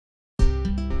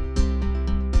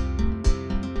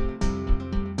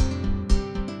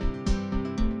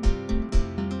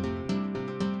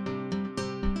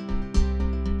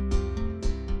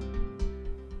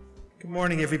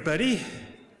Morning, everybody.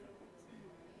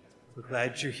 We're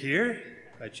glad you're here.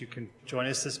 Glad you can join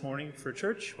us this morning for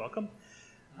church. Welcome.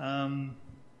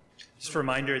 Just a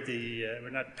reminder, we're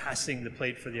not passing the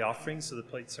plate for the offering, so the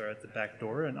plates are at the back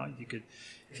door. And you could,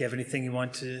 if you have anything you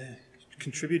want to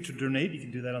contribute to donate, you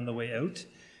can do that on the way out.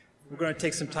 We're going to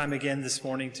take some time again this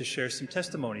morning to share some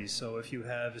testimonies. So if you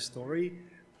have a story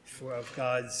of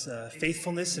God's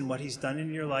faithfulness and what He's done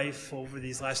in your life over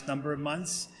these last number of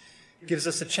months, gives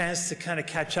us a chance to kind of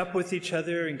catch up with each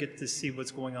other and get to see what's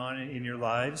going on in your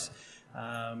lives.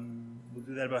 We'll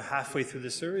do that about halfway through the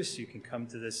service. You can come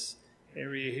to this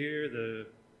area here. The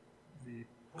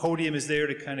podium is there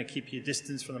to kind of keep you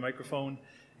distance from the microphone.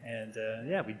 And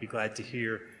yeah, we'd be glad to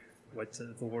hear what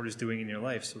the Lord is doing in your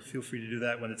life. So feel free to do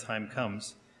that when the time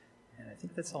comes. And I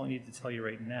think that's all I need to tell you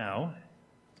right now.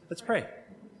 Let's pray.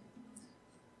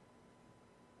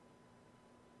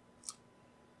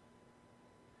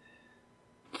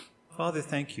 Father,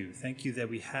 thank you. Thank you that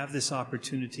we have this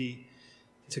opportunity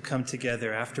to come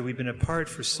together after we've been apart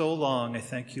for so long. I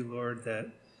thank you, Lord, that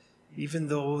even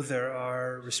though there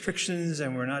are restrictions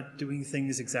and we're not doing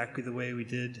things exactly the way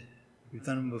we've done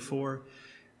them before,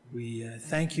 we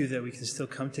thank you that we can still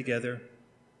come together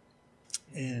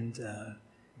and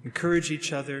encourage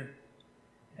each other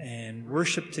and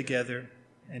worship together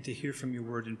and to hear from your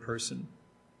word in person.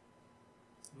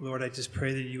 Lord, I just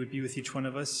pray that you would be with each one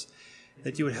of us,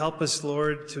 that you would help us,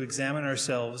 Lord, to examine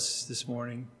ourselves this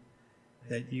morning,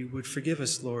 that you would forgive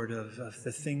us, Lord, of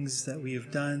the things that we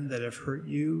have done that have hurt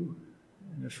you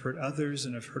and have hurt others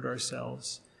and have hurt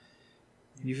ourselves.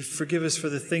 And you forgive us for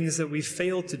the things that we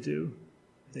failed to do,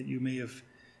 that you may have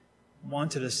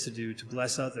wanted us to do to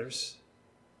bless others.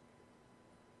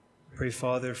 Pray,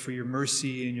 Father, for your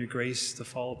mercy and your grace to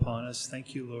fall upon us.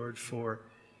 Thank you, Lord, for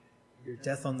your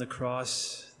death on the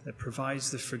cross that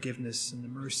provides the forgiveness and the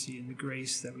mercy and the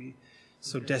grace that we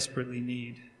so desperately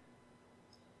need.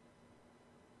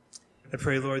 I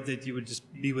pray, Lord, that you would just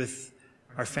be with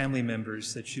our family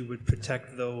members, that you would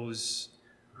protect those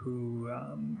who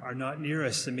are not near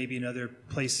us and maybe in other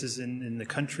places in the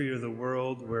country or the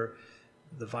world where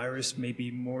the virus may be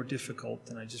more difficult.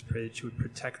 And I just pray that you would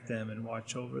protect them and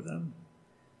watch over them.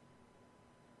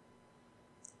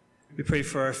 We pray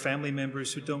for our family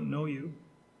members who don't know you.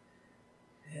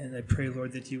 And I pray,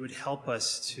 Lord, that you would help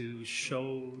us to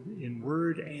show in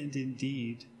word and in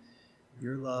deed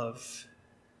your love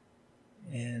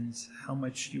and how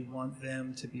much you want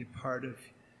them to be a part of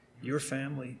your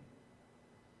family.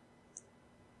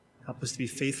 Help us to be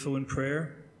faithful in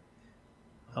prayer.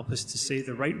 Help us to say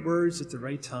the right words at the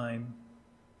right time.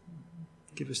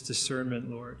 Give us discernment,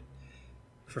 Lord,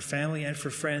 for family and for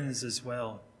friends as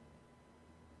well.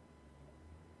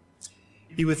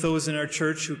 Be with those in our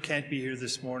church who can't be here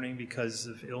this morning because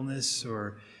of illness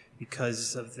or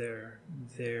because of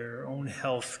their own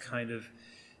health kind of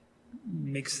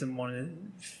makes them want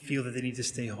to feel that they need to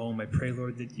stay home. I pray,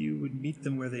 Lord, that you would meet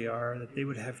them where they are, that they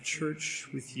would have church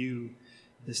with you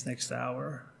this next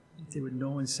hour, that they would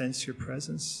know and sense your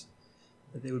presence,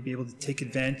 that they would be able to take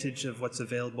advantage of what's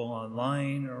available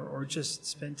online or just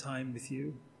spend time with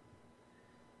you.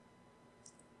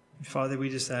 Father, we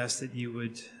just ask that you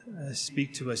would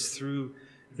speak to us through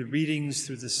the readings,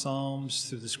 through the Psalms,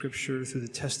 through the Scripture, through the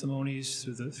testimonies,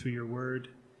 through your word,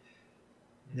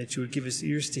 and that you would give us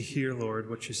ears to hear,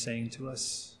 Lord, what you're saying to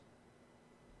us,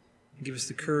 and give us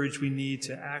the courage we need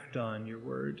to act on your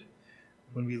word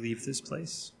when we leave this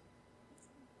place.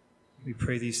 We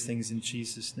pray these things in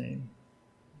Jesus' name.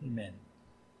 Amen.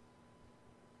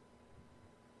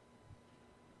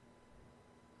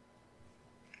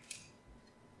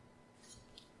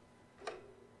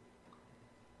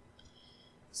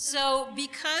 So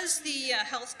because the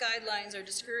health guidelines are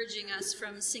discouraging us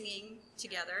from singing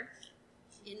together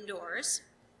indoors,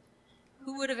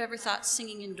 who would have ever thought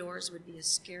singing indoors would be a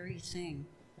scary thing?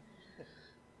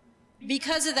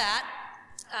 Because of that,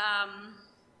 I'm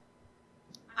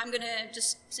going to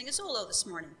just sing a solo this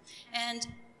morning. And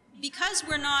because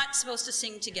we're not supposed to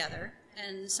sing together,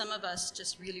 and some of us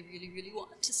just really, really, really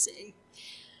want to sing,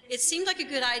 it seemed like a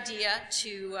good idea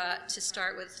to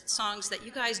start with songs that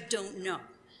you guys don't know.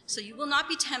 So you will not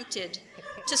be tempted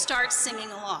to start singing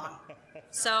along.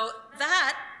 So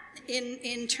that,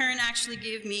 in turn, actually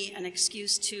gave me an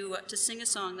excuse to sing a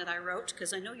song that I wrote,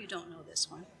 because I know you don't know this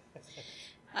one.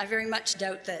 I very much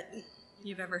doubt that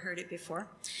you've ever heard it before.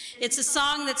 It's a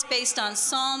song that's based on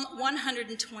Psalm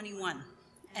 121.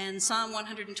 And Psalm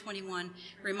 121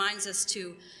 reminds us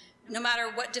to, no matter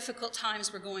what difficult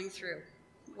times we're going through,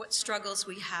 what struggles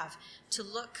we have, to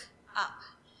look up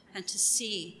and to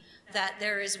see that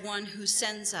there is one who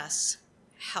sends us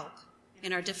help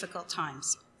in our difficult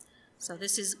times. So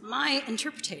this is my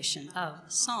interpretation of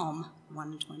Psalm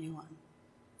 121.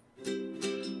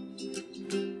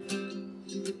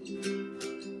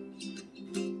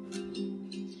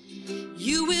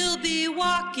 You will be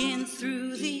walking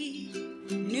through the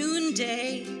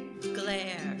noonday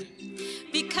glare,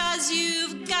 because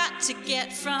you've got to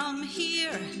get from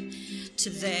here to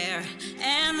there,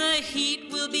 and the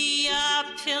heat will be a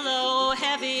pillow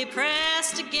heavy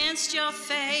pressed against your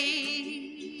face.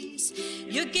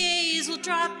 Your gaze will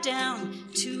drop down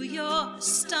to your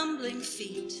stumbling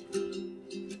feet,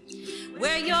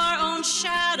 where your own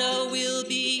shadow will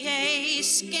be a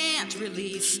scant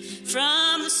relief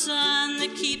from the sun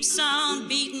that keeps on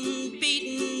beating,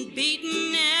 beating,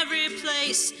 beating every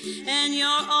place, and you're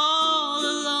all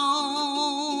alone.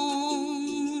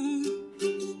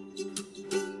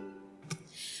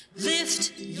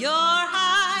 Lift your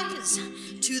eyes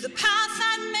to the path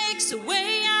that makes a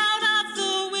way out of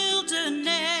the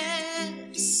wilderness.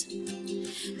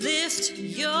 Lift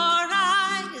your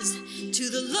eyes to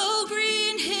the low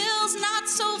green hills not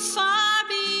so far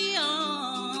beyond.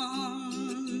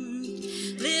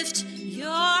 Lift your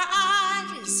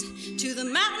eyes to the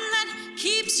mountain that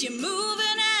keeps you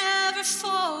moving ever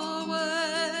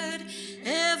forward,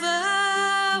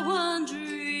 ever wondering,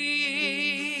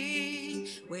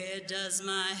 where does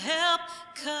my help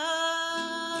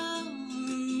come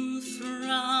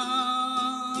from?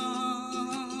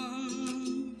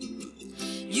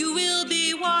 You will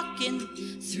be walking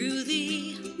through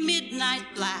the midnight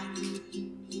black.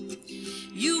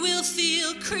 You will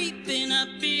feel creeping up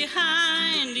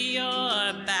behind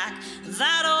your back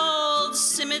that old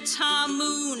scimitar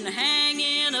moon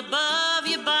hanging above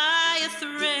you by a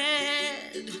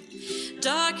thread.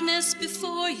 Darkness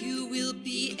before you will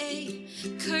be a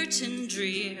curtain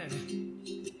drear,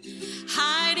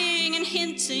 hiding and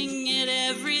hinting at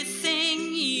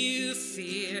everything you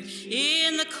fear.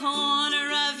 In the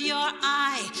corner of your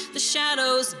eye, the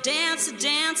shadows dance a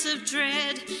dance of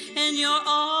dread, and you're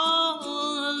all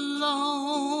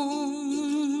alone.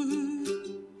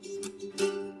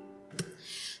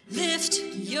 Lift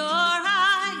your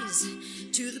eyes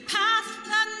to the path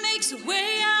that makes a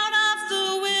way out of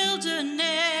the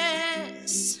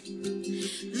wilderness.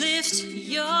 Lift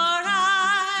your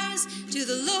eyes to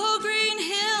the low green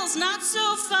hills not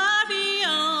so far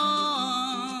beyond.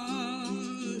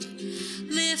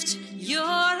 Lift your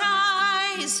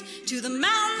eyes to the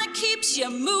mountain that keeps you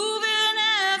moving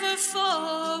ever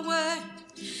forward,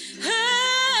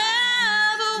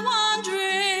 ever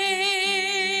wondering,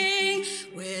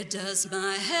 where does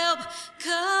my help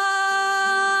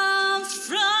come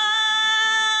from?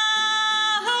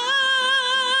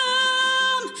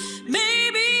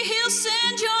 Maybe he'll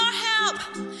send your help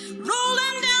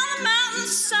rolling down the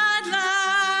mountainside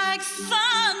like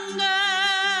thunder.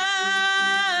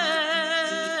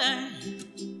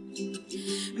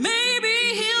 Maybe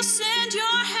he'll send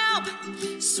your help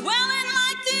swelling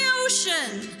like the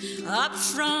ocean up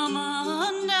from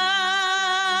under.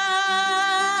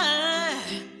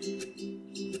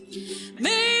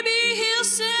 Maybe he'll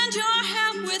send your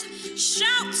help with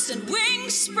shouts and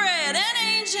wings spread, an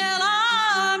angel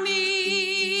army.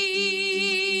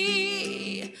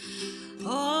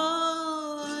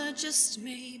 Or just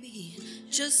maybe,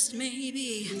 just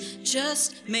maybe,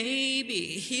 just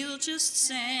maybe he'll just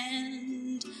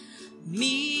send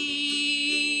me.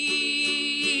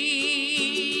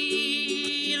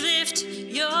 Lift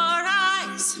your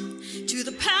eyes to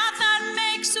the path that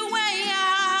makes a way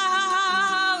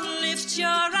out. Lift your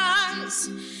eyes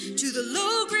to the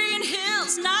low green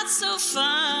hills not so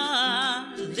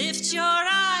far. Lift your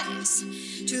eyes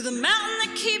to the mountain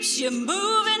that keeps you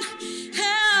moving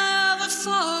ever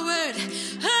forward,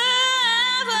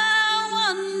 ever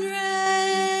wondering,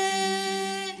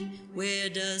 where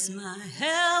does my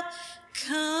help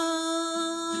come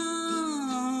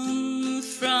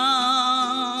from?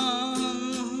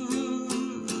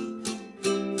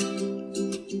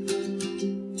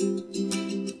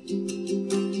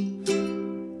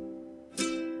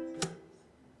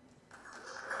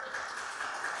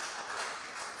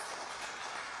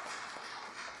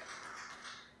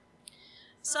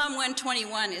 Psalm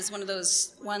 121 is one of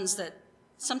those ones that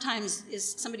sometimes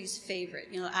is somebody's favorite.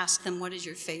 You know, ask them, what is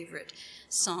your favorite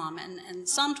psalm? And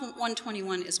Psalm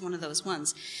 121 is one of those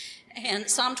ones. And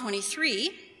Psalm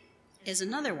 23 is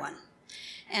another one.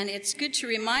 And it's good to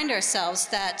remind ourselves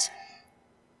that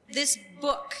this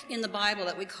book in the Bible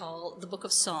that we call the Book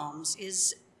of Psalms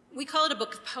we call it a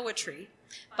book of poetry,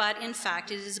 but in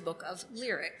fact it is a book of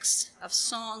lyrics, of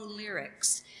song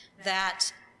lyrics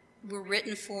that were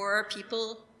written for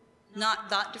people not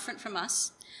that different from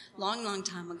us, long, long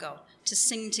time ago, to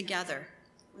sing together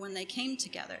when they came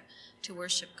together to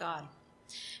worship God.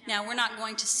 Now, we're not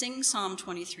going to sing Psalm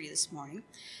 23 this morning.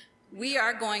 We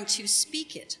are going to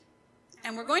speak it.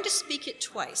 And we're going to speak it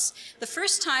twice. The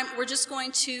first time, we're just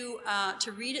going to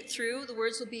read it through. The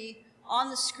words will be on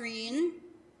the screen.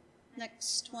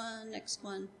 Next one, next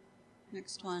one,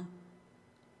 next one.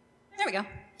 There we go.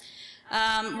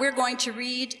 We're going to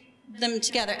read them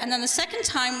together. And then the second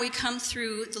time we come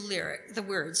through the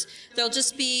words, there'll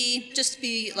just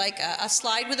be like a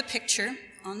slide with a picture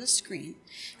on the screen.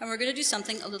 And we're going to do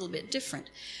something a little bit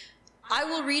different. I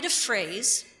will read a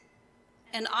phrase,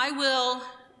 and I will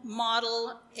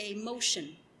model a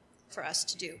motion for us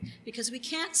to do, because we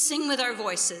can't sing with our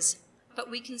voices, but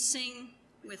we can sing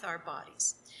with our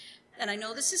bodies. And I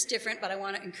know this is different, but I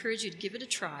want to encourage you to give it a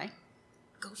try.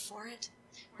 Go for it.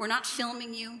 We're not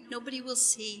filming you. Nobody will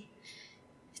see.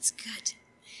 It's good.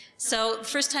 So the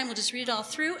first time we'll just read it all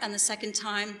through, and the second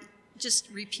time just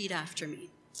repeat after me.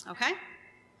 Okay?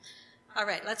 All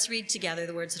right, let's read together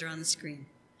the words that are on the screen.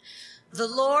 The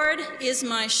Lord is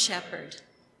my shepherd.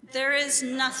 There is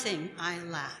nothing I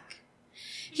lack.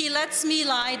 He lets me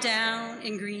lie down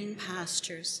in green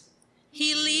pastures.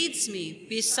 He leads me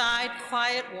beside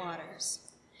quiet waters.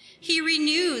 He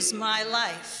renews my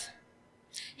life.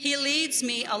 He leads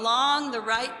me along the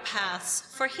right paths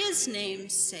for his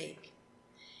name's sake.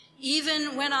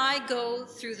 Even when I go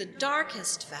through the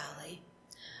darkest valley,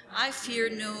 I fear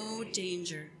no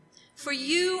danger, for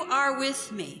you are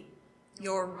with me.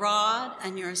 Your rod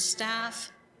and your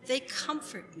staff, they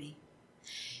comfort me.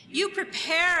 You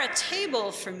prepare a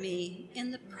table for me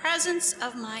in the presence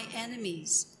of my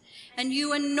enemies, and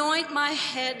you anoint my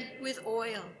head with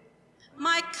oil.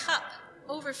 My cup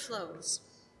overflows.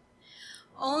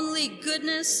 Only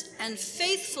goodness and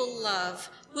faithful love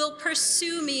will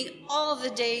pursue me all the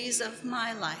days of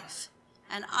my life,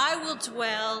 and I will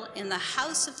dwell in the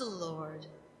house of the Lord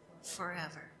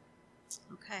forever.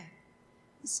 Okay,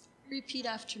 let's repeat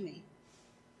after me.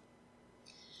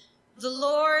 The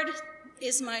Lord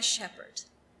is my shepherd.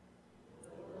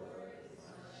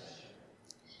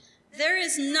 There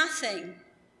is nothing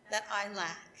that I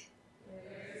lack.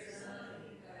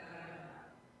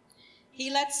 He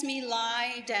lets me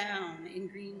lie down in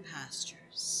green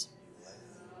pastures.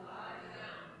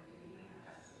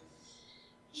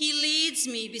 He leads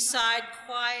me beside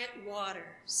quiet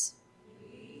waters.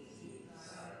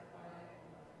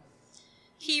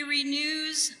 He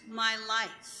renews my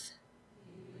life.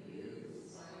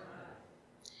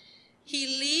 He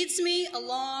leads me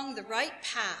along the right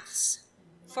paths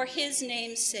for his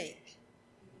name's sake.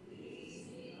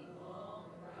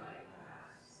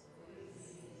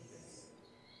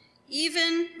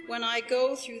 Even when I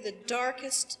go through the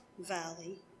darkest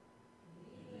valley,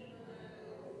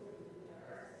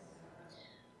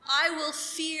 I will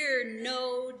fear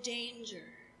no danger.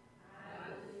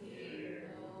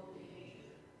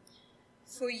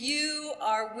 For you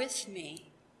are with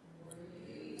me.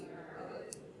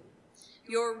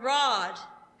 Your rod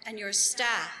and your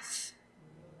staff,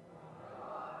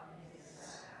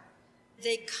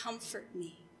 they comfort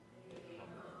me.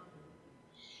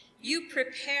 You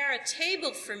prepare a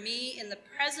table for me in the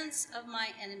presence of my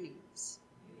enemies.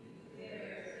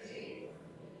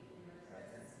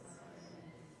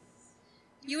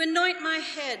 You anoint my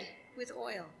head with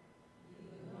oil.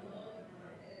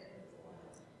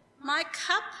 My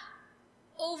cup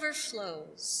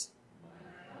overflows.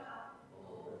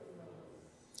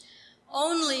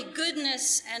 Only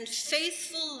goodness and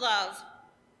faithful love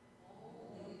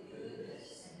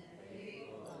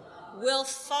will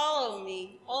follow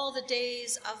me all the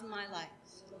days of my life.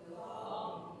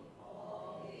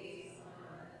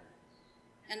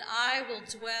 And I will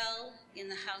dwell in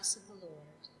the house of the Lord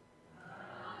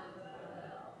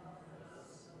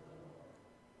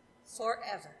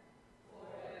forever.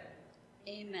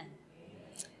 Amen.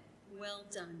 Well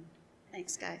done.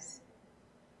 Thanks, guys.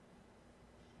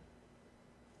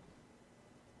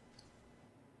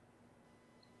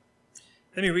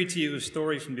 Let me read to you a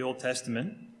story from the Old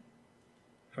Testament,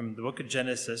 from the book of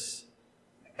Genesis,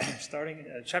 starting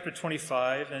at chapter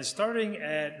 25, and starting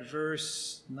at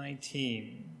verse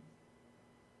 19.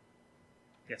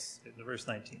 Yes, verse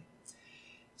 19.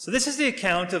 So this is the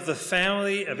account of the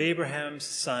family of Abraham's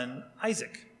son,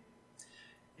 Isaac.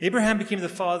 Abraham became the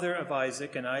father of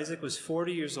Isaac, and Isaac was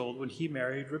 40 years old when he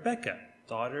married Rebekah,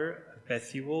 daughter of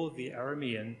Bethuel the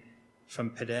Aramean, from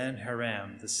Padan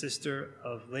Haram, the sister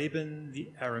of Laban the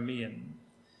Aramean.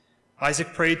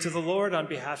 Isaac prayed to the Lord on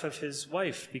behalf of his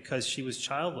wife because she was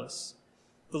childless.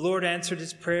 The Lord answered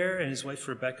his prayer, and his wife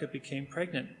Rebekah became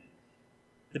pregnant.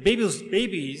 The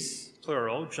babies,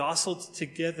 plural, jostled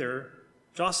together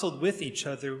jostled with each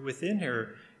other within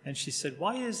her. And she said,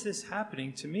 "Why is this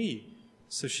happening to me?"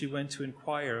 So she went to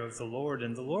inquire of the Lord.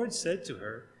 And the Lord said to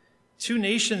her, "Two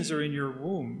nations are in your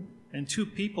womb, and two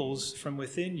peoples from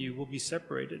within you will be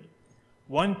separated.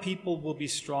 One people will be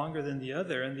stronger than the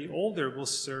other, and the older will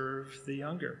serve the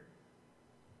younger."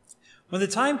 When the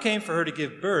time came for her to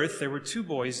give birth, there were two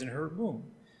boys in her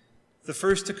womb. The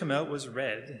first to come out was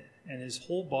red, and his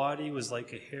whole body was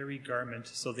like a hairy garment,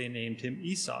 so they named him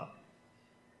Esau.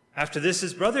 After this,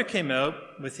 his brother came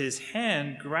out with his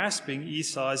hand grasping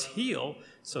Esau's heel,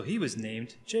 so he was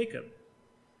named Jacob.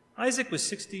 Isaac was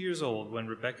 60 years old when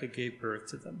Rebekah gave birth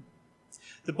to them.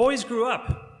 The boys grew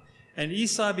up, and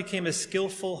Esau became a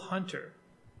skillful hunter,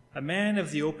 a man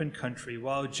of the open country,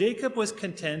 while Jacob was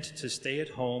content to stay at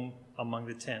home among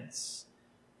the tents.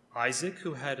 Isaac,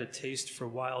 who had a taste for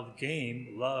wild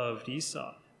game, loved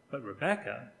Esau, but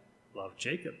Rebekah loved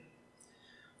Jacob.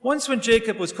 Once when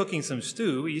Jacob was cooking some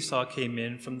stew, Esau came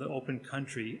in from the open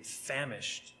country,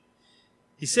 famished.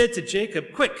 He said to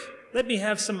Jacob, "Quick, let me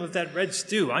have some of that red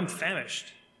stew. I'm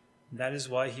famished." And that is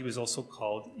why he was also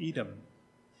called Edom.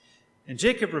 And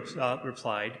Jacob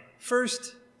replied,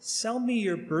 "First, sell me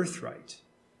your birthright."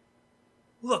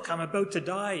 "Look, I'm about to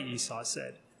die," Esau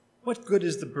said. "What good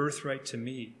is the birthright to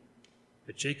me?"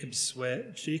 But Jacob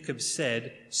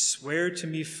said, "Swear to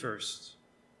me first."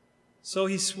 So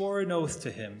he swore an oath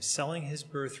to him, selling his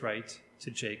birthright to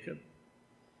Jacob.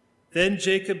 Then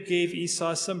Jacob gave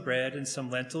Esau some bread and some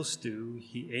lentil stew.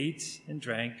 He ate and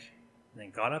drank, and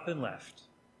then got up and left.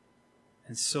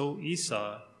 And so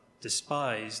Esau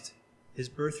despised his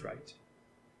birthright.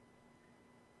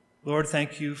 Lord,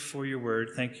 thank you for your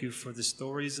word. Thank you for the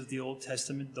stories of the Old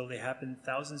Testament. Though they happened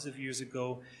thousands of years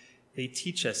ago, they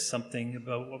teach us something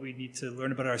about what we need to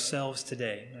learn about ourselves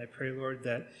today. And I pray, Lord,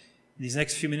 that in these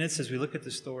next few minutes, as we look at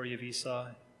the story of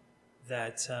Esau,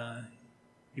 that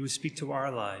you would speak to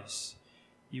our lives.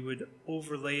 You would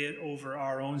overlay it over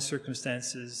our own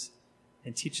circumstances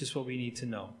and teach us what we need to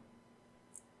know.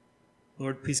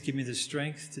 Lord, please give me the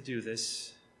strength to do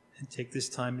this and take this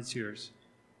time. It's yours.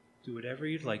 Do whatever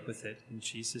you'd like with it. In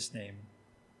Jesus' name,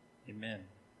 amen.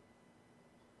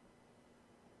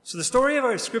 So the story of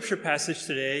our scripture passage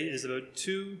today is about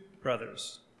two twin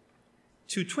brothers.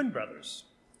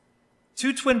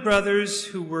 Two twin brothers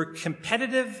who were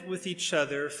competitive with each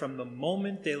other from the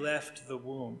moment they left the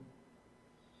womb.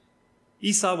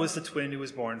 Esau was the twin who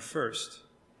was born first.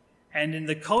 And in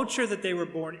the culture that they were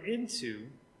born into,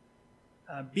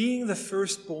 being the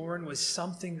firstborn was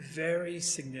something very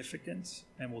significant,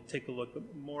 and we'll take a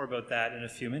look more about that in a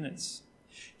few minutes.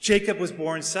 Jacob was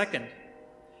born second.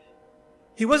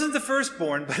 He wasn't the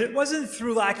firstborn, but it wasn't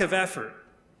through lack of effort.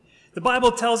 The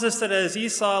Bible tells us that as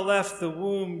Esau left the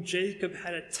womb, Jacob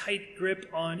had a tight grip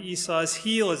on Esau's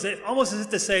heel, almost as if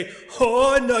to say,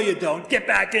 "Oh, no you don't, get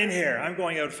back in here, I'm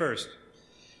going out first."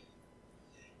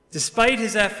 Despite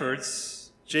his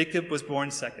efforts, Jacob was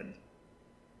born second,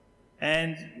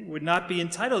 and would not be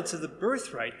entitled to the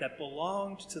birthright that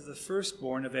belonged to the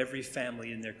firstborn of every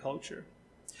family in their culture.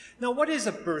 Now, what is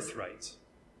a birthright?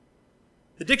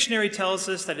 The dictionary tells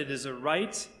us that it is a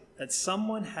right that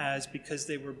someone has because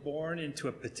they were born into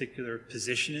a particular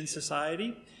position in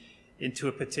society, into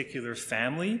a particular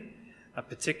family, a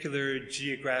particular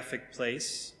geographic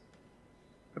place.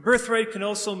 A birthright can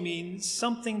also mean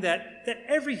something that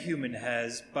every human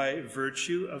has by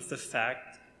virtue of the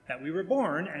fact that we were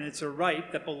born, and it's a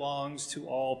right that belongs to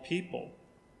all people.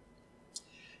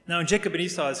 Now, in Jacob and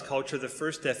Esau's culture, the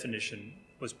first definition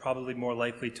was probably more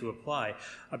likely to apply.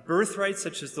 A birthright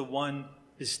such as the one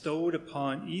bestowed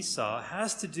upon Esau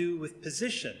has to do with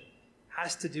position,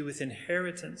 has to do with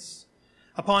inheritance.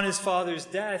 Upon his father's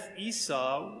death,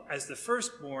 Esau, as the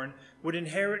firstborn, would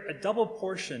inherit a double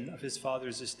portion of his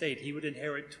father's estate. He would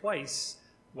inherit twice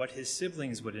what his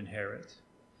siblings would inherit.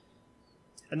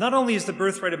 And not only is the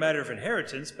birthright a matter of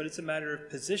inheritance, but it's a matter of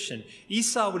position.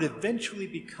 Esau would eventually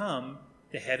become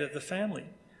the head of the family,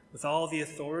 with all the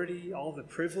authority, all the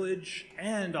privilege,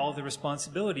 and all the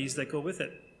responsibilities that go with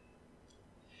it.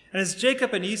 And as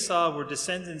Jacob and Esau were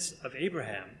descendants of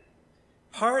Abraham,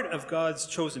 part of God's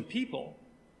chosen people,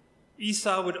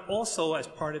 Esau would also, as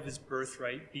part of his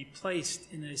birthright, be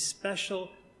placed in a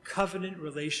special covenant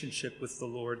relationship with the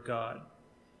Lord God.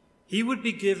 He would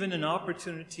be given an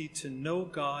opportunity to know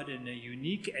God in a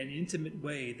unique and intimate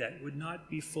way that would not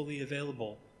be fully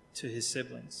available to his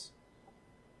siblings.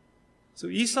 So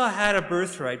Esau had a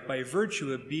birthright by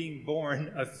virtue of being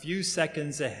born a few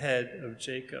seconds ahead of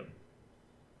Jacob.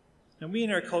 Now, we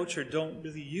in our culture don't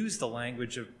really use the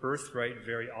language of birthright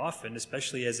very often,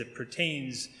 especially as it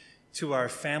pertains to our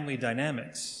family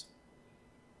dynamics.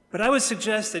 But I would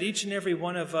suggest that each and every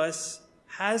one of us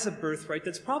has a birthright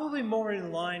that's probably more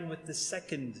in line with the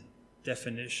second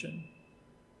definition.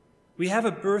 We have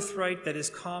a birthright that is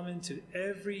common to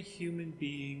every human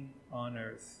being on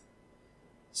earth.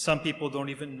 Some people don't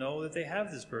even know that they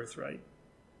have this birthright.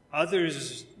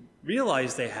 Others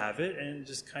realize they have it and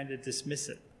just kind of dismiss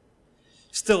it.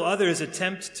 Still others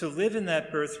attempt to live in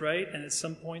that birthright, and at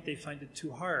some point they find it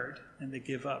too hard and they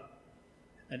give up.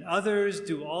 And others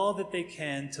do all that they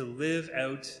can to live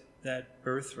out that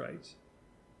birthright.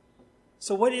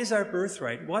 So what is our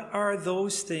birthright? What are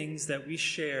those things that we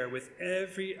share with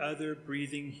every other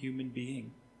breathing human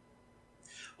being?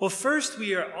 Well, first,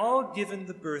 we are all given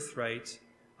the birthright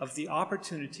of the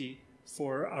opportunity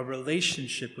for a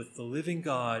relationship with the living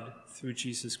God through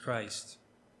Jesus Christ.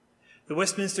 The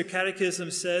Westminster Catechism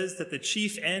says that the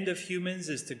chief end of humans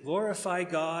is to glorify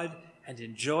God and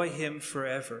enjoy Him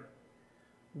forever.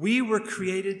 We were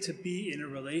created to be in a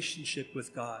relationship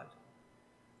with God,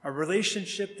 a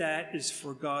relationship that is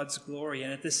for God's glory,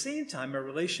 and at the same time, a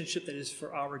relationship that is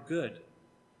for our good.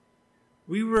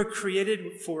 We were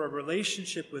created for a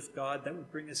relationship with God that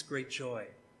would bring us great joy,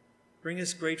 bring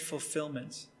us great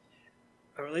fulfillment,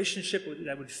 a relationship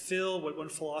that would fill what one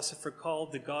philosopher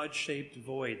called the God-shaped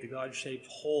void, the God-shaped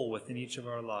hole within each of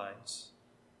our lives.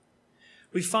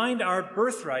 We find our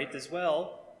birthright as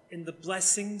well in the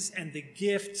blessings and the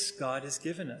gifts God has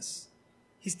given us.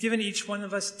 He's given each one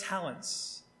of us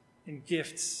talents and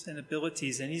gifts and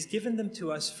abilities, and He's given them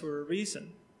to us for a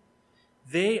reason.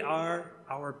 They are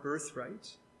our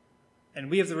birthright,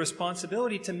 and we have the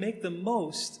responsibility to make the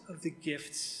most of the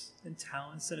gifts and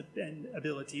talents and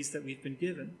abilities that we've been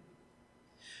given.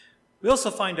 We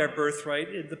also find our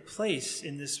birthright in the place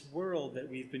in this world that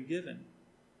we've been given.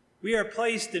 We are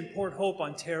placed in Port Hope,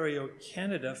 Ontario,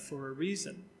 Canada for a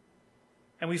reason.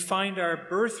 And we find our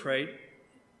birthright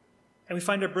in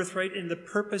the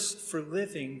purpose for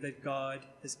living that God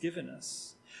has given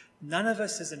us. None of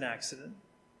us is an accident.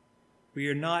 We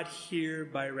are not here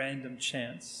by random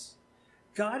chance.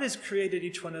 God has created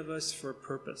each one of us for a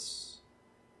purpose.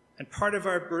 And part of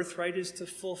our birthright is to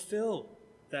fulfill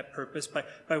that purpose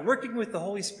by working with the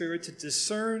Holy Spirit to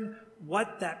discern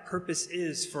what that purpose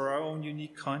is for our own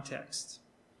unique context,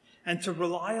 and to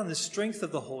rely on the strength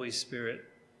of the Holy Spirit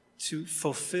to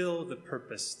fulfill the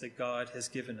purpose that God has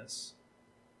given us.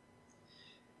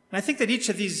 And I think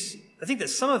that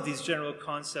some of these general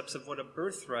concepts of what a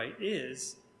birthright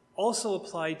is also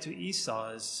apply to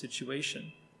Esau's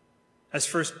situation. As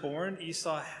firstborn,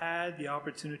 Esau had the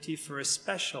opportunity for a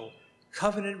special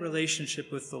covenant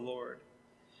relationship with the Lord.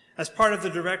 As part of the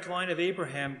direct line of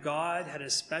Abraham, God had a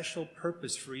special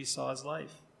purpose for Esau's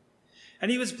life.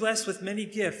 And he was blessed with many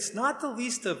gifts, not the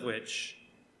least of which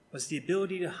was the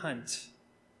ability to hunt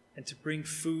and to bring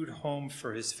food home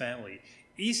for his family.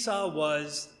 Esau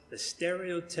was the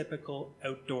stereotypical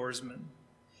outdoorsman.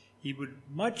 He would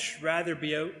much rather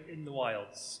be out in the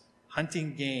wilds,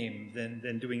 hunting game,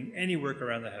 than doing any work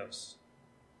around the house.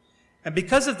 And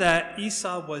because of that,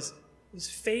 Esau was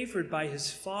favored by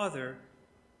his father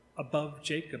above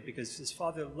Jacob, because his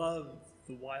father loved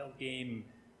the wild game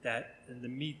and the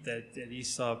meat that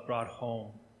Esau brought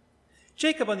home.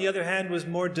 Jacob, on the other hand, was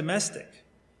more domestic.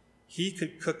 He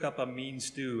could cook up a mean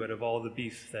stew out of all the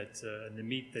beef and the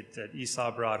meat that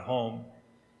Esau brought home.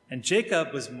 And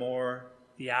Jacob was more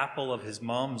the apple of his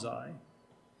mom's eye.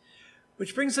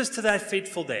 Which brings us to that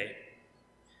fateful day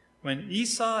when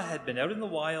Esau had been out in the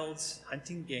wilds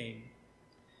hunting game.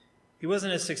 He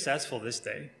wasn't as successful this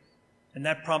day, and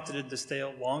that prompted him to stay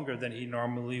out longer than he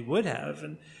normally would have,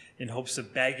 in hopes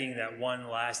of bagging that one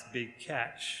last big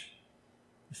catch.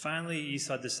 And finally,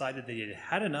 Esau decided that he had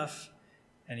had enough,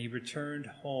 and he returned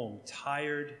home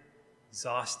tired,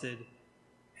 exhausted,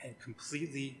 and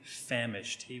completely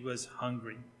famished. He was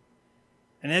hungry.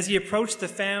 And as he approached the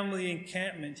family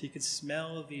encampment, he could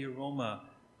smell the aroma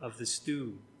of the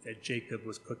stew that Jacob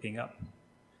was cooking up.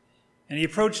 And he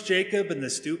approached Jacob in the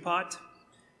stew pot,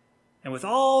 and with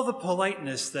all the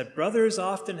politeness that brothers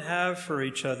often have for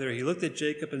each other, he looked at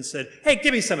Jacob and said, "Hey,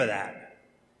 give me some of that.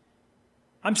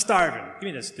 I'm starving. Give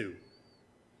me the stew."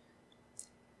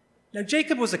 Now,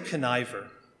 Jacob was a conniver.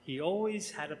 He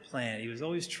always had a plan. He was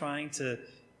always trying to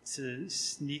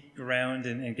sneak around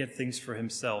and get things for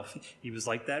himself. He was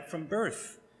like that from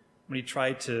birth, when he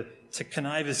tried to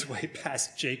connive his way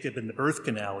past Jacob in the birth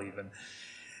canal even.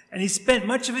 And he spent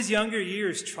much of his younger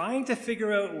years trying to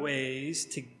figure out ways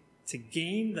to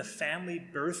gain the family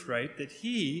birthright that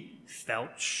he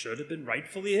felt should have been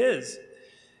rightfully his.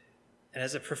 And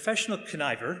as a professional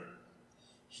conniver,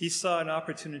 he saw an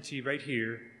opportunity right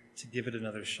here to give it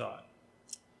another shot.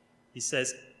 He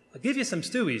says, "I'll give you some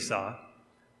stew, Esau,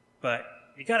 but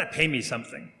you got to pay me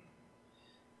something.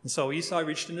 And so Esau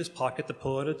reached in his pocket to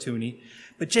pull out a toonie,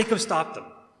 but Jacob stopped him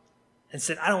and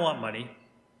said, I don't want money.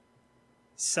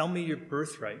 Sell me your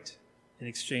birthright in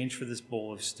exchange for this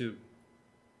bowl of stew.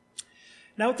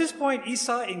 Now, at this point,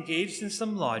 Esau engaged in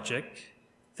some logic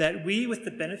that we, with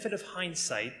the benefit of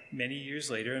hindsight many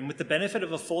years later, and with the benefit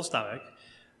of a full stomach,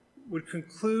 would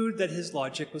conclude that his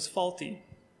logic was faulty.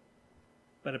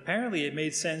 But apparently it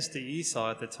made sense to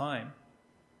Esau at the time.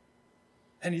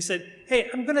 And he said, hey,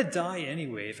 I'm going to die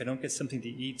anyway if I don't get something to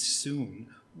eat soon.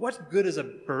 What good is a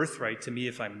birthright to me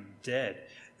if I'm dead?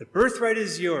 The birthright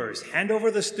is yours. Hand over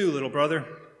the stew, little brother.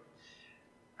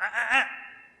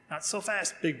 Not so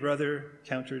fast, big brother,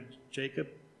 countered Jacob.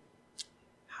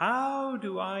 How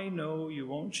do I know you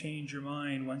won't change your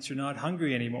mind once you're not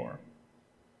hungry anymore?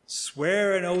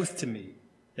 Swear an oath to me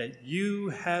that you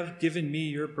have given me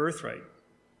your birthright.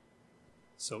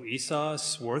 So Esau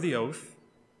swore the oath,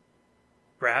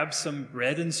 grabbed some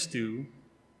bread and stew,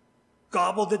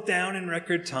 gobbled it down in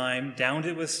record time, downed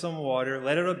it with some water,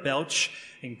 let out a belch,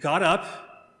 and got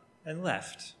up and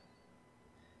left.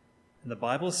 And the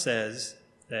Bible says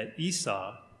that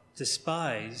Esau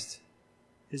despised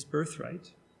his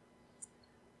birthright.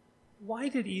 Why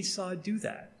did Esau do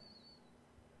that?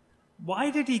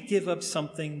 Why did he give up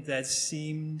something that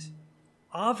seemed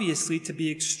obviously to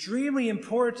be extremely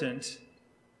important,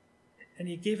 and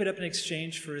he gave it up in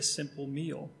exchange for a simple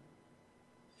meal?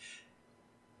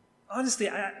 Honestly,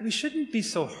 we shouldn't be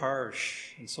so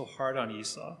harsh and so hard on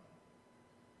Esau.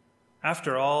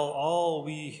 After all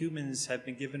we humans have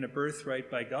been given a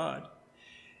birthright by God.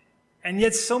 And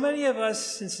yet so many of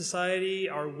us in society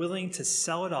are willing to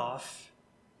sell it off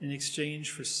in exchange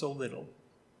for so little.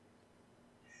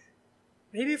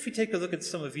 Maybe if we take a look at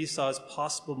some of Esau's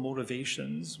possible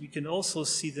motivations, we can also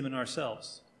see them in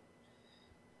ourselves.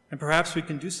 And perhaps we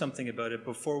can do something about it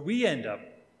before we end up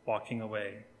walking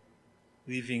away,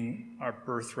 leaving our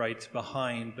birthright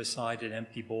behind beside an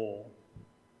empty bowl.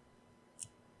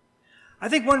 I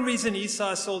think one reason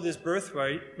Esau sold his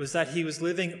birthright was that he was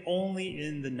living only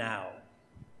in the now.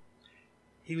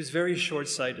 He was very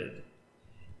short-sighted.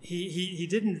 He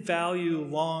didn't value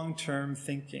long-term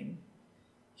thinking.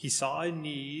 He saw a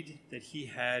need that he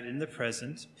had in the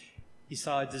present. He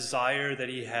saw a desire that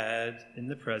he had in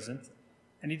the present.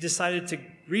 And he decided to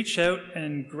reach out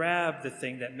and grab the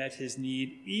thing that met his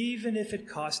need, even if it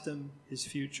cost him his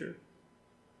future.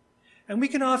 And we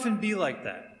can often be like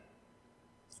that.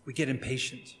 We get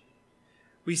impatient.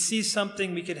 We see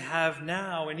something we could have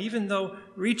now, and even though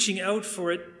reaching out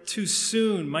for it too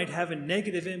soon might have a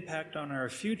negative impact on our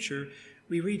future,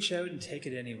 we reach out and take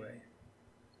it anyway.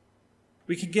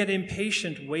 We can get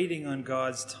impatient waiting on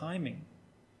God's timing.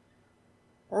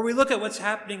 Or we look at what's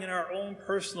happening in our own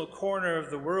personal corner of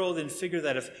the world and figure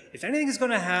that if anything is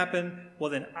going to happen, well,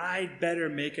 then I'd better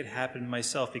make it happen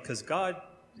myself, because God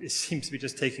seems to be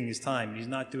just taking his time. He's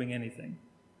not doing anything.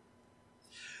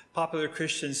 Popular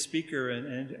Christian speaker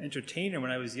and entertainer when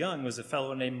I was young was a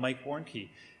fellow named Mike Warnke.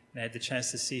 And I had the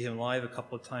chance to see him live a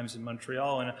couple of times in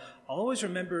Montreal, and I'll always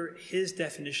remember his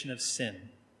definition of sin.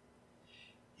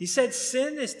 He said,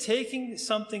 sin is taking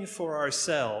something for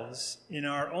ourselves in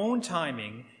our own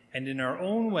timing and in our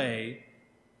own way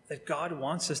that God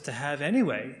wants us to have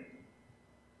anyway,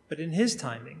 but in his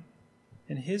timing,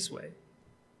 in his way.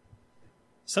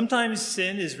 Sometimes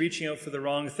sin is reaching out for the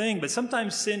wrong thing, but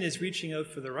sometimes sin is reaching out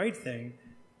for the right thing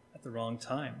at the wrong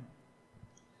time.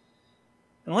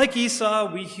 And like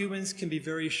Esau, we humans can be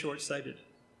very short-sighted.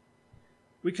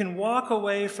 We can walk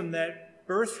away from that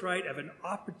birthright of an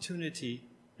opportunity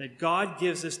that God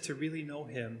gives us to really know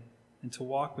him and to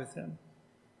walk with him.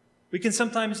 We can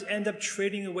sometimes end up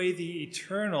trading away the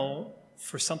eternal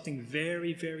for something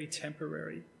very, very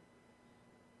temporary.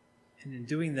 And in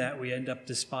doing that, we end up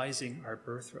despising our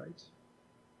birthright.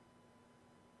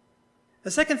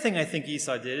 The second thing I think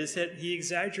Esau did is that he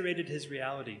exaggerated his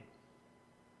reality.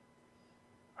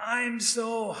 I'm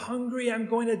so hungry, I'm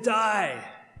going to die.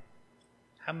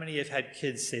 How many have had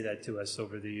kids say that to us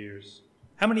over the years?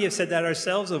 How many have said that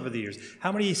ourselves over the years?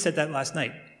 How many said that last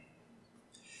night?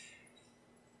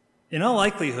 In all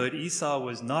likelihood, Esau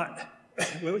was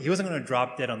he wasn't going to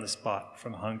drop dead on the spot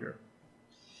from hunger.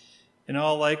 In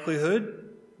all likelihood,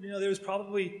 there was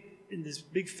probably, in this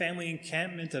big family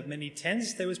encampment of many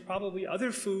tents, there was probably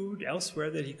other food elsewhere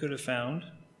that he could have found.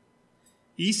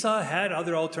 Esau had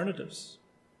other alternatives.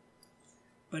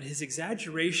 But his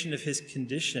exaggeration of his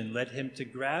condition led him to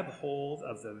grab hold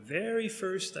of the very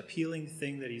first appealing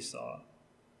thing that he saw,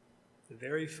 the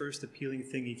very first appealing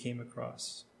thing he came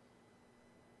across.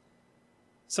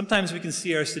 Sometimes we can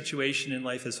see our situation in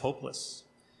life as hopeless.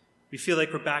 We feel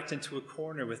like we're backed into a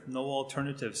corner with no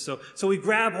alternatives. So we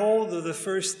grab hold of the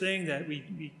first thing that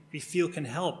we feel can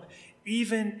help,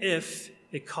 even if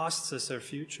it costs us our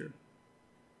future.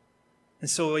 And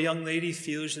so a young lady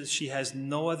feels that she has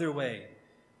no other way.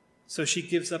 So she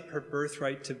gives up her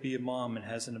birthright to be a mom and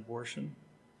has an abortion.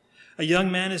 A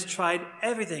young man has tried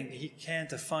everything he can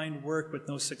to find work with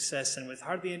no success, and with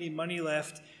hardly any money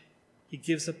left, he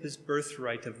gives up his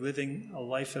birthright of living a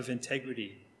life of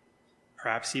integrity.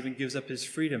 Perhaps he even gives up his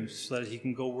freedom so that he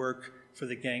can go work for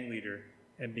the gang leader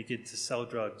and begin to sell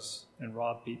drugs and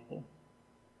rob people.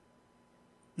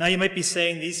 Now you might be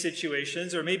saying these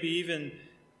situations, or maybe even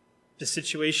the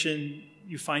situation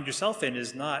you find yourself in,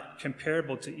 is not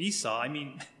comparable to Esau. I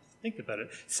mean, think about it.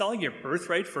 Selling your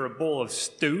birthright for a bowl of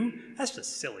stew? That's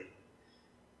just silly.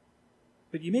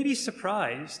 But you may be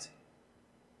surprised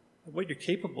at what you're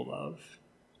capable of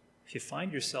if you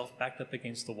find yourself backed up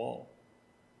against the wall.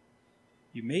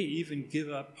 You may even give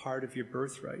up part of your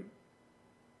birthright.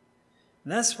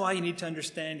 And that's why you need to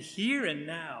understand here and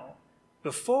now,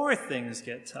 before things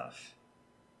get tough,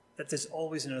 that there's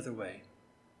always another way.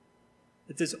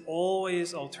 That there's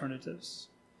always alternatives.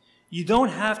 You don't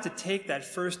have to take that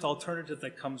first alternative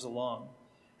that comes along,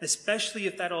 especially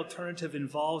if that alternative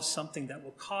involves something that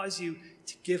will cause you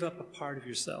to give up a part of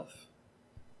yourself,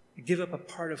 give up a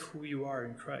part of who you are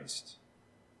in Christ.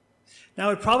 Now,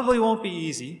 it probably won't be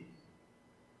easy.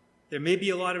 There may be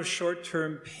a lot of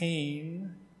short-term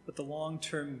pain, but the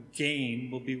long-term gain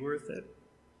will be worth it.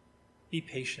 Be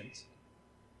patient.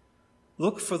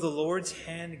 Look for the Lord's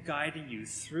hand guiding you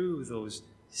through those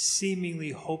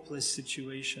seemingly hopeless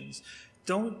situations.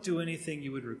 Don't do anything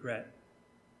you would regret.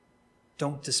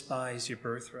 Don't despise your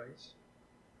birthright.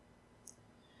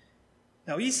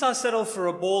 Now, Esau settled for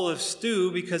a bowl of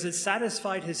stew because it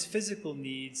satisfied his physical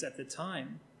needs at the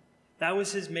time. That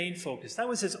was his main focus. That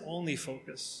was his only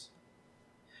focus.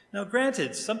 Now,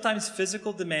 granted, sometimes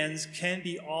physical demands can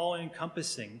be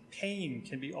all-encompassing. Pain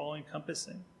can be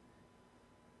all-encompassing.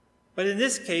 But in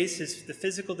this case, the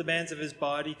physical demands of his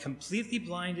body completely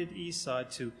blinded Esau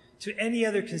to any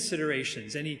other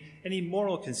considerations, any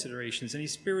moral considerations, any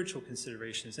spiritual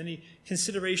considerations, any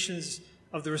considerations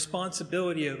of the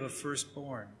responsibility of a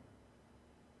firstborn.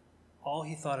 All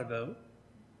he thought about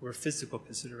were physical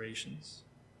considerations.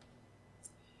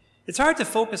 It's hard to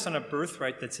focus on a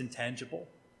birthright that's intangible.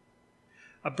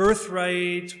 A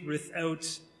birthright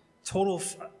without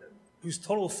whose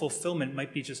total fulfillment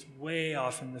might be just way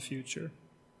off in the future.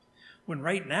 When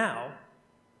right now,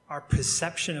 our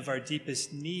perception of our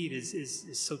deepest need is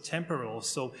so temporal,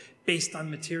 so based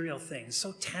on material things,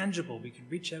 so tangible, we can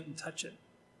reach out and touch it.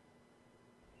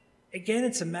 Again,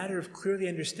 it's a matter of clearly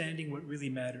understanding what really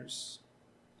matters.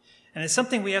 And it's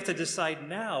something we have to decide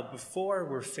now before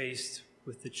we're faced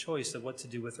with the choice of what to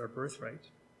do with our birthright.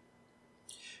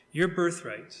 Your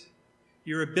birthright,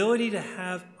 your ability to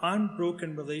have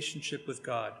unbroken relationship with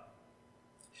God,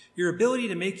 your ability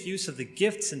to make use of the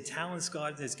gifts and talents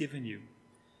God has given you,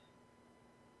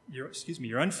 your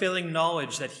unfailing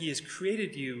knowledge that He has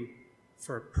created you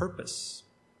for a purpose.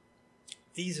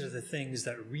 These are the things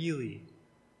that really,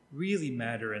 really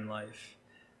matter in life,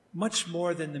 much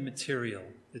more than the material,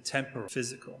 the temporal,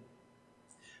 physical.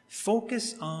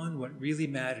 Focus on what really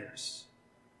matters.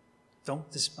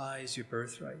 Don't despise your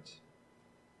birthright.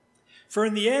 For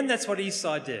in the end, that's what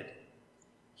Esau did.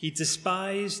 He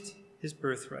despised his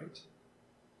birthright.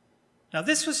 Now,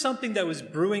 this was something that was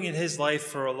brewing in his life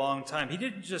for a long time. He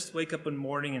didn't just wake up one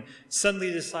morning and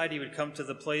suddenly decide he would come to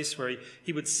the place where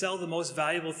he would sell the most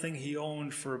valuable thing he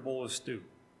owned for a bowl of stew.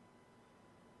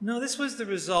 No, this was the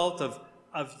result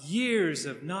of years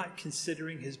of not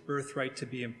considering his birthright to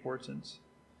be important,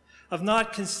 of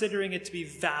not considering it to be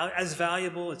as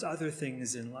valuable as other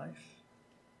things in life.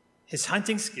 His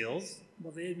hunting skills,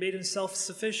 well, they had made him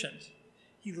self-sufficient.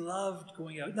 He loved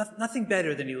going out. Nothing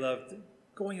better than he loved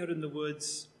going out in the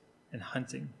woods and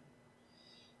hunting.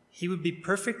 He would be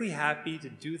perfectly happy to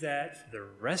do that for the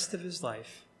rest of his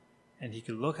life, and he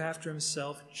could look after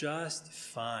himself just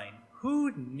fine.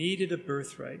 Who needed a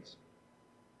birthright?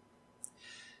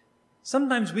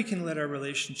 Sometimes we can let our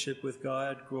relationship with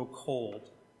God grow cold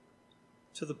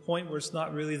to the point where it's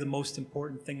not really the most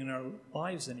important thing in our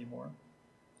lives anymore.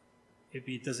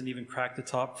 Maybe it doesn't even crack the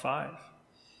top 5.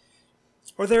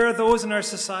 Or there are those in our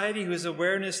society whose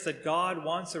awareness that God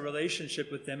wants a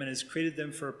relationship with them and has created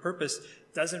them for a purpose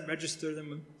doesn't register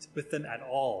with them at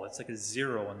all. It's like a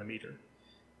 0 on the meter.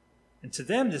 And to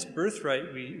them, this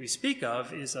birthright we speak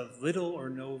of is of little or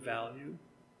no value.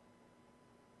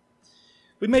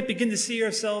 We might begin to see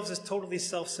ourselves as totally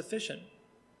self-sufficient.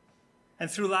 And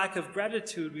through lack of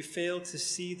gratitude, we fail to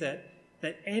see that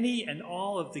that any and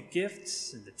all of the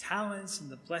gifts and the talents and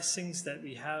the blessings that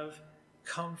we have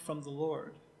come from the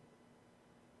Lord.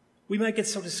 We might get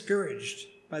so discouraged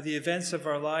by the events of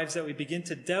our lives that we begin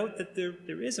to doubt that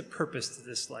there is a purpose to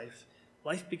this life.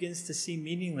 Life begins to seem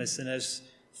meaningless, and as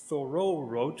Thoreau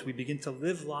wrote, we begin to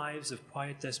live lives of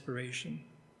quiet desperation.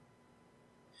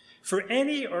 For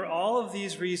any or all of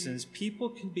these reasons, people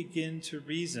can begin to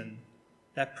reason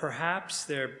that perhaps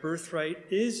their birthright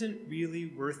isn't really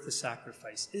worth the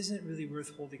sacrifice, isn't really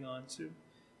worth holding on to.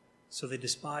 So they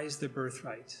despise their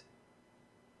birthright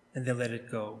and they let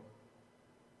it go.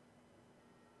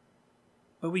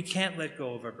 But we can't let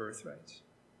go of our birthright.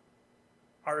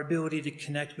 Our ability to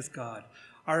connect with God,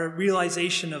 our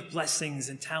realization of blessings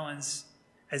and talents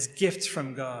as gifts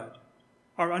from God,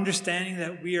 our understanding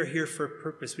that we are here for a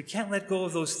purpose. We can't let go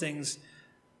of those things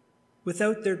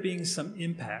without there being some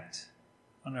impact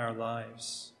on our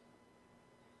lives.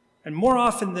 And more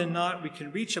often than not, we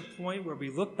can reach a point where we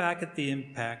look back at the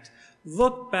impact,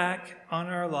 look back on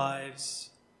our lives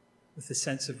with a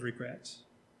sense of regret.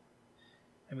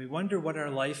 And we wonder what our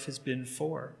life has been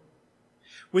for.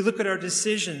 We look at our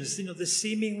decisions, the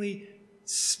seemingly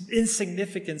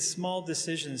insignificant small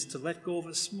decisions to let go of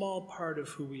a small part of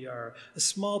who we are, a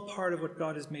small part of what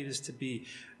God has made us to be.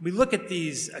 We look at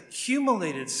these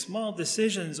accumulated small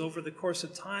decisions over the course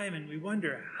of time and we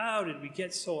wonder, how did we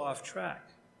get so off track?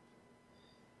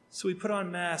 So we put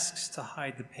on masks to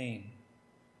hide the pain.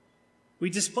 We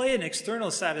display an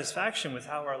external satisfaction with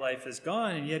how our life has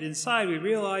gone, and yet inside we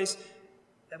realize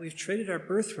that we've traded our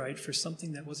birthright for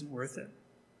something that wasn't worth it.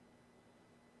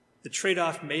 The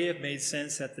trade-off may have made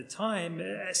sense at the time,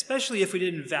 especially if we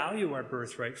didn't value our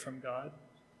birthright from God.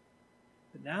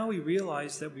 But now we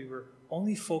realize that we were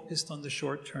only focused on the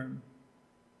short term.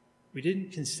 We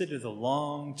didn't consider the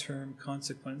long-term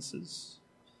consequences.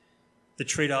 The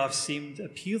trade-off seemed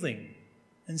appealing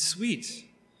and sweet,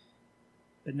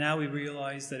 but now we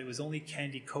realize that it was only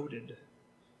candy-coated.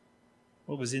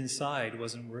 What was inside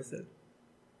wasn't worth it.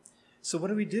 So what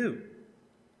do we do?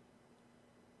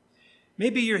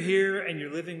 Maybe you're here and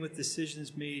you're living with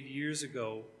decisions made years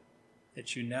ago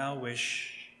that you now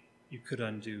wish you could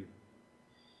undo.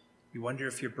 You wonder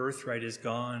if your birthright is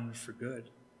gone for good.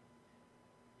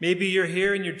 Maybe you're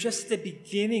here and you're just at the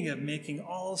beginning of making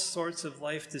all sorts of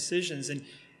life decisions, and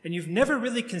you've never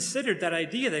really considered that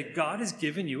idea that God has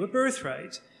given you a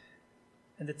birthright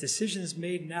and that decisions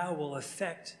made now will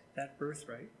affect that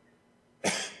birthright.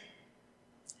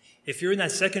 If you're in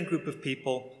that second group of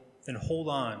people, then hold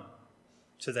on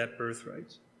to that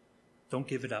birthright. Don't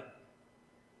give it up.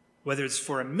 Whether it's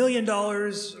for $1 million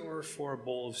or for a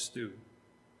bowl of stew.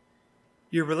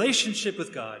 Your relationship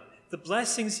with God, the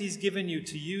blessings He's given you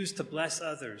to use to bless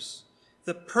others,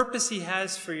 the purpose He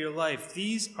has for your life,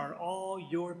 these are all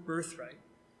your birthright.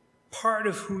 Part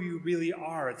of who you really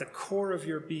are, the core of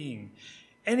your being.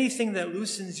 Anything that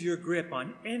loosens your grip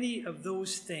on any of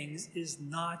those things is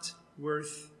not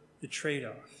worth the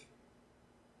trade-off.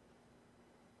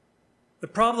 The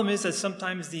problem is that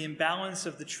sometimes the imbalance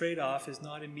of the trade-off is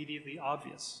not immediately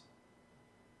obvious.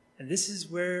 And this is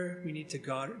where we need to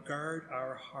guard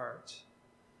our heart.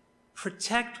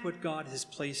 Protect what God has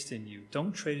placed in you.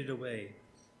 Don't trade it away.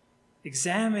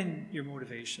 Examine your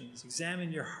motivations.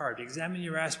 Examine your heart. Examine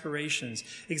your aspirations.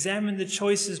 Examine the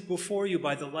choices before you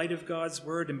by the light of God's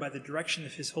word and by the direction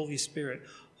of His Holy Spirit.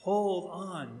 Hold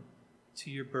on to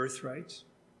your birthright.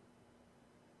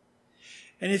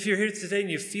 And if you're here today and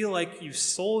you feel like you've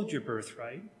sold your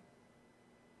birthright,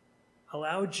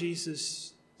 allow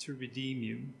Jesus to redeem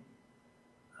you.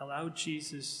 Allow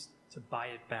Jesus to buy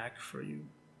it back for you.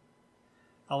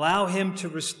 Allow Him to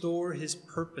restore His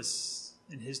purpose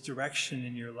and His direction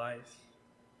in your life.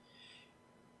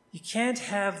 You can't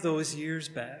have those years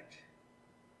back,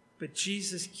 but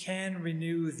Jesus can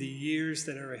renew the years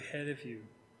that are ahead of you.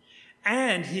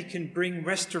 And He can bring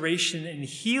restoration and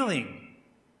healing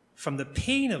from the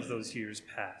pain of those years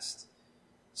past,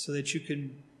 so that you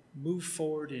can move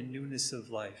forward in newness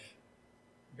of life,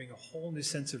 bring a whole new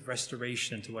sense of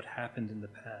restoration to what happened in the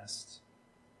past.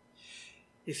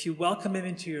 If you welcome Him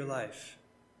into your life,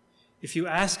 if you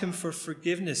ask Him for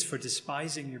forgiveness for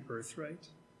despising your birthright,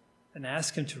 and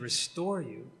ask Him to restore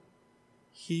you,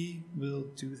 He will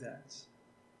do that.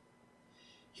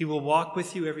 He will walk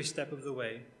with you every step of the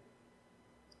way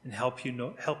and help you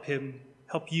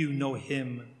know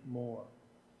Him more.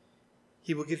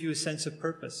 He will give you a sense of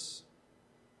purpose.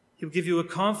 He will give you a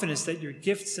confidence that your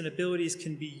gifts and abilities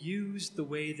can be used the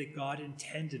way that God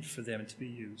intended for them to be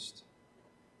used.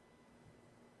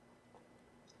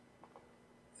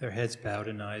 Their heads bowed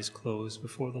and eyes closed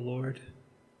before the Lord.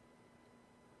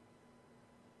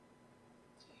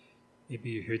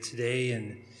 Maybe you're here today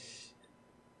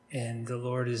and the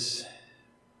Lord is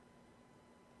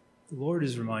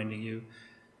reminding you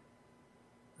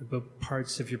about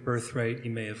parts of your birthright you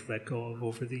may have let go of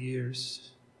over the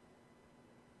years.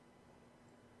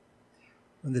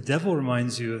 When the devil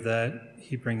reminds you of that,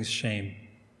 he brings shame.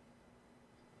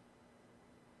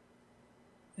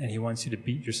 And he wants you to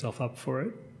beat yourself up for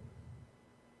it.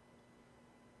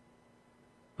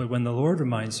 But when the Lord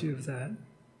reminds you of that,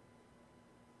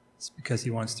 it's because he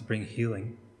wants to bring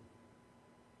healing.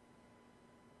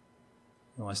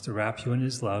 He wants to wrap you in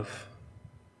his love.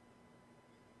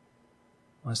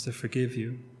 He wants to forgive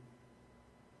you.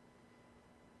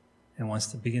 And wants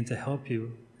to begin to help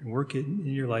you and work it in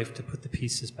your life to put the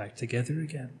pieces back together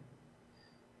again,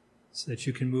 so that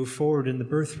you can move forward in the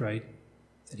birthright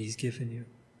that he's given you.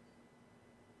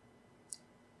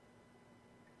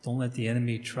 Don't let the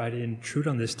enemy try to intrude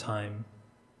on this time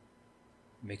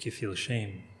and make you feel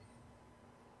shame.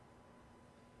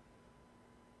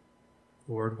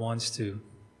 The Lord wants to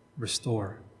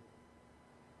restore.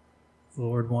 The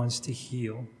Lord wants to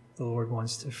heal. The Lord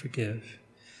wants to forgive.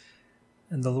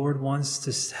 And the Lord wants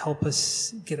to help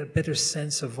us get a better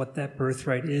sense of what that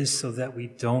birthright is, so that we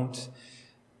don't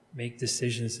make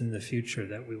decisions in the future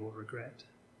that we will regret.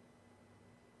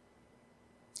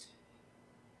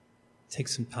 Take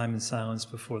some time in silence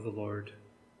before the Lord.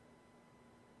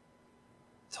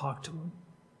 Talk to him.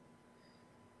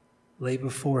 Lay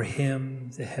before him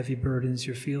the heavy burdens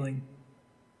you're feeling,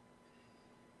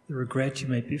 the regret you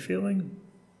might be feeling.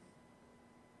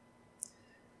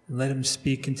 And let him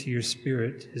speak into your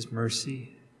spirit his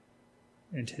mercy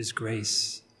and his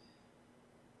grace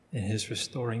and his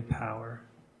restoring power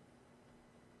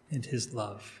and his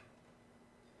love.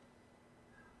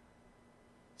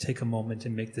 Take a moment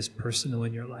and make this personal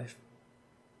in your life.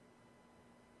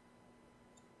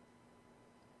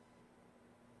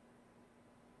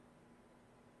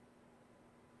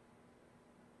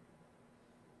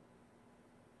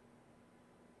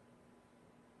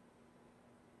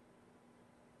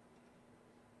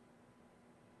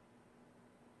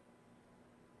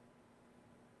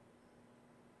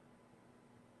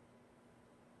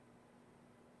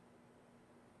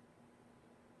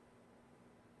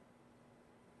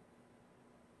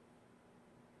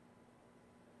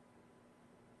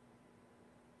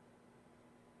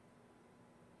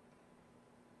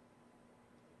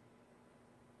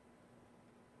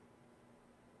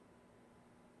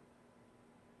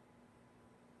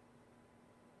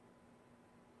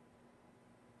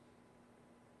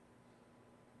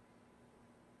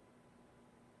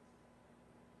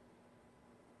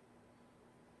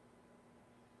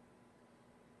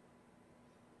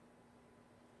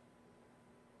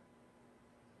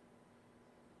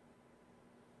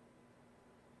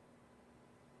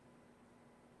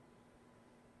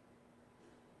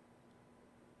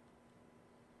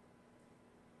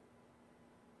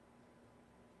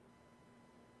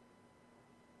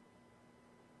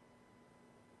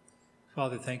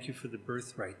 Father, thank you for the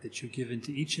birthright that you've given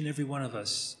to each and every one of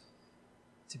us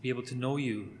to be able to know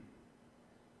you,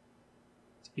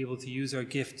 to be able to use our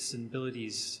gifts and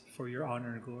abilities for your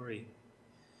honor and glory,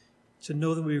 to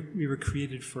know that we were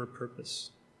created for a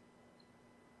purpose.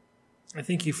 I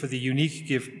thank you for the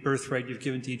unique birthright you've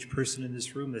given to each person in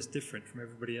this room that's different from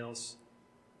everybody else,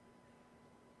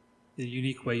 the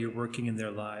unique way you're working in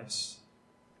their lives.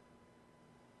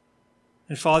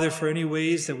 And Father, for any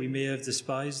ways that we may have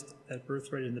despised that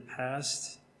birthright in the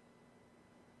past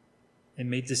and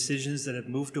made decisions that have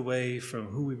moved away from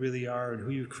who we really are and who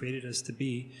you've created us to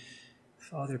be,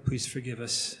 Father, please forgive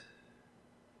us.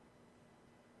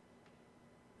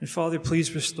 And Father,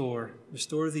 please restore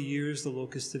the years the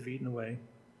locusts have eaten away.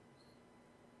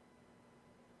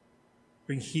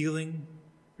 Bring healing,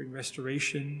 bring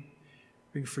restoration,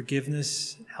 bring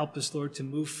forgiveness. Help us, Lord, to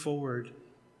move forward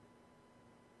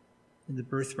in the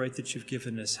birthright that you've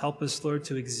given us. Help us, Lord,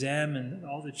 to examine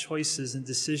all the choices and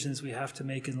decisions we have to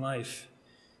make in life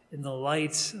in the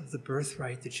light of the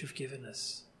birthright that you've given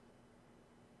us.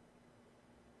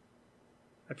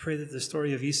 I pray that the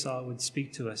story of Esau would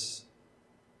speak to us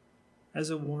as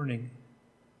a warning,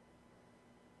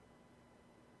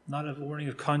 not a warning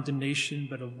of condemnation,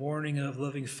 but a warning of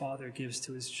loving Father gives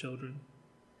to his children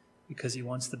because he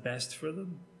wants the best for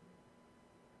them.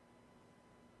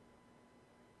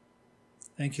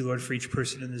 Thank you, Lord, for each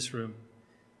person in this room.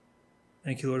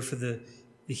 Thank you, Lord, for the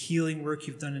healing work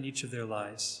you've done in each of their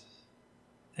lives.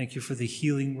 Thank you for the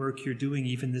healing work you're doing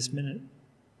even this minute.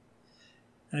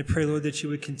 And I pray, Lord, that you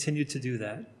would continue to do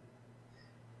that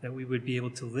we would be able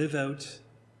to live out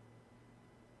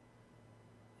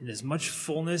in as much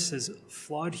fullness as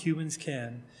flawed humans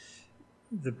can,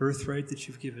 the birthright that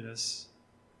you've given us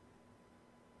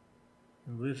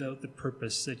and live out the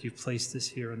purpose that you've placed us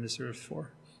here on this earth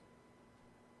for.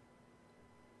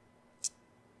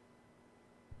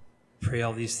 Pray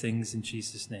all these things in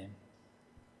Jesus' name.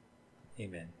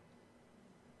 Amen.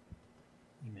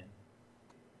 Amen.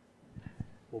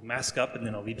 We'll mask up and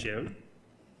then I'll lead you out.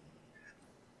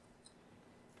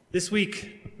 This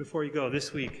week, before you go,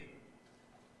 this week,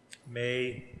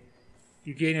 may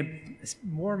you gain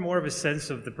more and more of a sense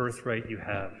of the birthright you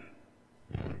have.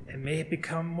 And may it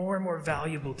become more and more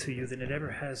valuable to you than it ever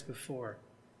has before,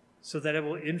 so that it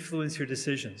will influence your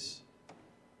decisions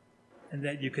and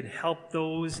that you can help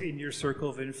those in your circle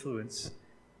of influence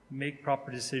make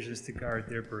proper decisions to guard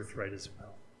their birthright as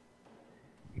well.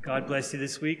 God bless you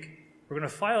this week. We're going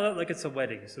to file out like it's a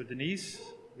wedding. So Denise,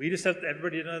 lead us out,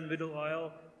 everybody down the middle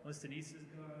aisle. Once Denise is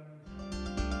gone.